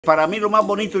Para mí lo más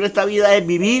bonito en esta vida es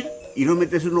vivir y no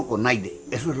meterse uno con nadie.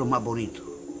 Eso es lo más bonito.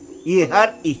 Y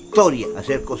dejar historia,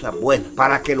 hacer cosas buenas,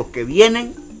 para que los que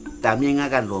vienen también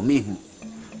hagan lo mismo.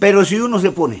 Pero si uno se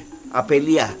pone a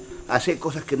pelear, a hacer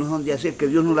cosas que no son de hacer, que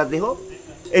Dios nos las dejó,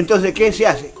 entonces ¿qué se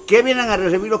hace? ¿Qué vienen a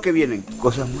recibir los que vienen?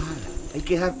 Cosas malas. Hay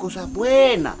que dejar cosas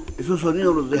buenas. Esos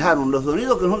sonidos los dejaron. Los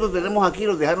sonidos que nosotros tenemos aquí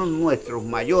los dejaron nuestros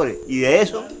mayores. Y de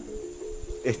eso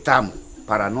estamos,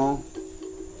 para no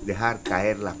dejar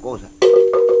caer las cosas.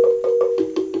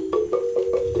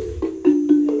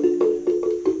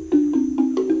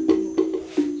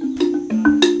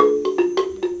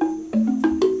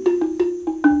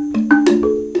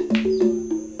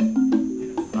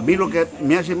 A mí lo que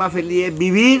me hace más feliz es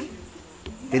vivir,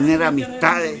 tener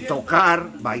amistades, tocar,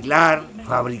 bailar,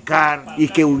 fabricar y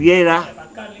que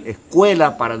hubiera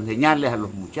escuela para enseñarles a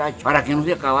los muchachos, para que no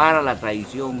se acabara la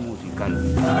tradición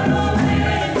musical.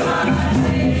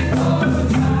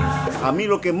 A mí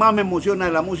lo que más me emociona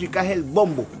de la música es el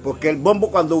bombo, porque el bombo,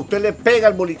 cuando usted le pega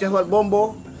el bolichazo al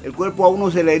bombo, el cuerpo a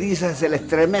uno se le eriza, se le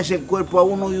estremece el cuerpo a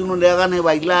uno y uno le da ganas de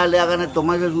bailar, le da ganas de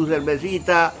tomarse su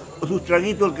cervecita o sus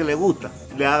traguitos, el que le gusta.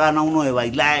 Le da ganas a uno de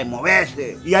bailar, de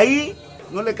moverse. Y ahí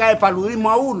no le cae paludismo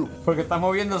a uno. Porque está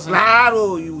moviéndose.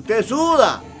 Claro, y usted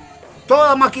suda.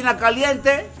 Toda máquina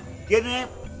caliente tiene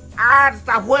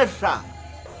harta fuerza,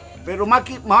 pero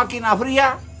máquina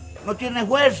fría no tiene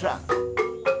fuerza.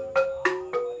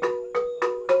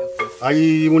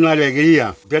 Hay una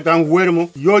alegría, usted está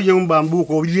enfermo y oye un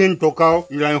bambuco bien tocado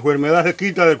y la enfermedad se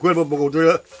quita del cuerpo porque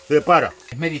usted se para.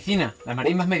 Es medicina, la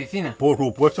marimba es medicina. Por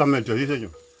supuestamente, sí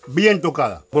señor. Bien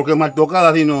tocada, porque mal tocada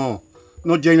así no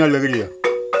tiene alegría.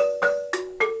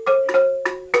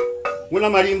 Una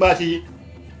marimba así,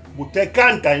 usted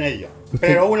canta en ella,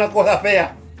 pero una cosa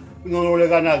fea, uno no le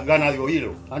gana de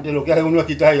oírlo. Antes lo que hace uno es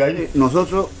quitarle ahí.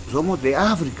 Nosotros somos de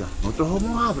África, nosotros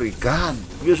somos africanos.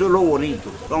 Y eso es lo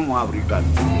bonito, somos africanos.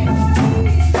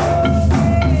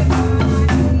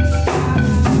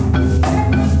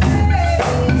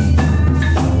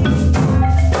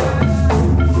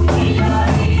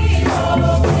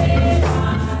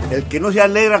 El que no se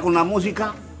alegra con la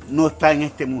música no está en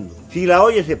este mundo. Si la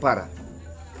oye, se para.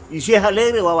 Y si es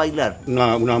alegre, va a bailar.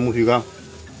 Una música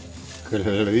que se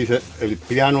le dice el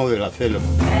piano de la selva.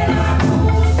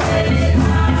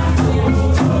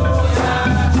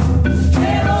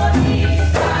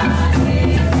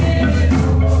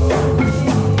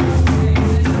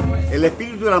 El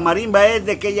espíritu de la marimba es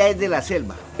de que ella es de la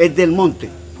selva, es del monte,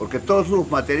 porque todos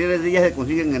sus materiales de ella se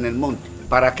consiguen en el monte.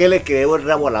 ¿Para qué le quedó el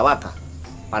rabo a la vaca?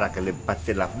 Para que le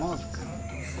paste las moscas.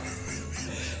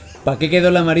 ¿Para qué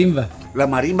quedó la marimba? La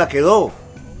marimba quedó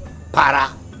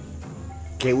para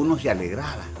que uno se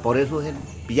alegrara. Por eso es el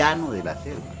piano de la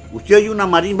selva. Usted oye una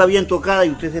marimba bien tocada y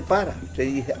usted se para. Usted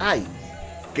dice, ay,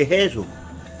 ¿qué es eso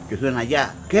que suena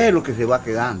allá? ¿Qué es lo que se va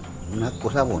quedando? Una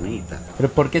cosa bonita. ¿Pero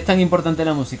por qué es tan importante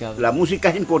la música? La música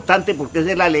es importante porque es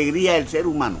de la alegría del ser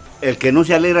humano. El que no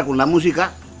se alegra con la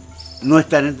música no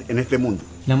está en este mundo.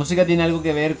 ¿La música tiene algo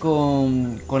que ver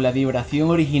con la vibración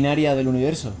originaria del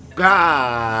universo?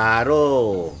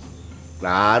 Claro,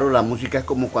 claro, la música es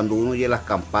como cuando uno oye las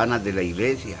campanas de la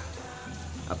iglesia.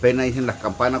 Apenas dicen las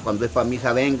campanas cuando es para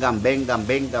misa, vengan, vengan,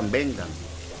 vengan, vengan.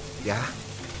 Ya.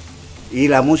 Y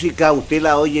la música usted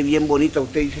la oye bien bonita,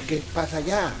 usted dice, ¿qué pasa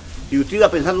allá? Si usted iba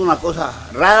pensando una cosa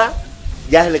rara,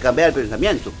 ya se le cambia el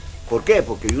pensamiento. ¿Por qué?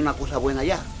 Porque hay una cosa buena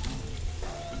allá.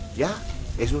 Ya,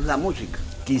 eso es la música.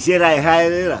 Quisiera dejar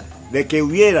de que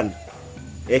hubieran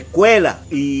escuelas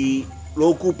y lo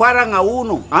ocuparan a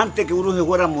uno antes que uno se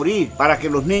fuera a morir, para que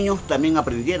los niños también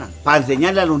aprendieran, para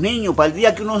enseñarle a los niños, para el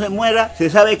día que uno se muera, se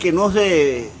sabe que no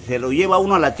se lo lleva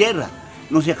uno a la tierra,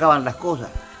 no se acaban las cosas,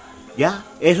 ¿ya?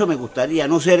 Eso me gustaría,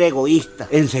 no ser egoísta,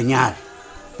 enseñar,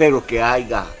 pero que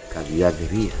haya calidad de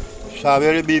vida.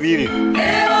 Saber vivir.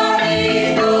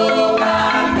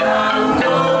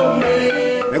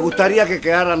 Me gustaría que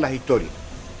quedaran las historias,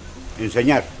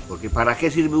 enseñar, porque ¿para qué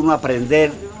sirve uno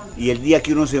aprender y el día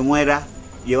que uno se muera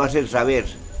llevarse el saber?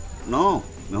 No,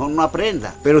 mejor no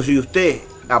aprenda. Pero si usted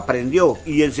aprendió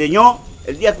y enseñó,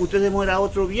 el día que usted se muera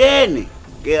otro viene.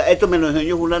 Que esto me lo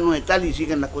enseñó fulano de tal y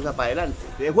siguen las cosas para adelante.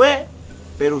 Se fue,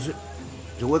 pero se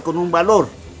fue con un valor,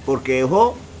 porque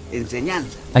dejó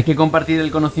enseñanza. Hay que compartir el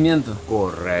conocimiento.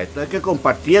 Correcto, es que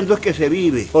compartiendo es que se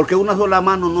vive, porque una sola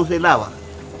mano no se lava,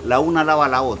 la una lava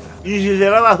la otra. Y si se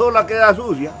lava sola queda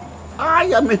sucia. Ay,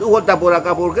 ya me subo hasta por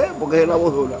acá, ¿por qué? Porque se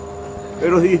lavó sola.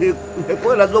 Pero si se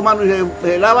ponen las dos manos y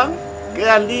se lavan,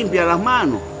 quedan limpias las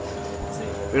manos.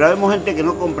 Pero vemos gente que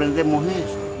no comprendemos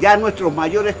eso. Ya nuestros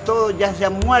mayores todos ya se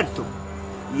han muerto.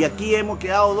 Y aquí hemos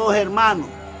quedado dos hermanos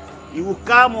y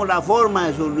buscamos la forma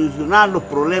de solucionar los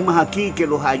problemas aquí, que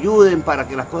los ayuden para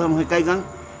que las cosas no se caigan,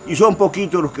 y son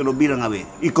poquitos los que los miran a ver.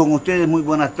 Y con ustedes, muy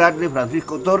buenas tardes,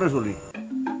 Francisco Torres Solís.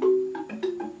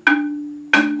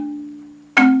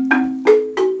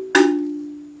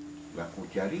 La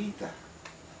cucharita,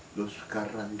 los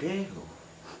carrangueros.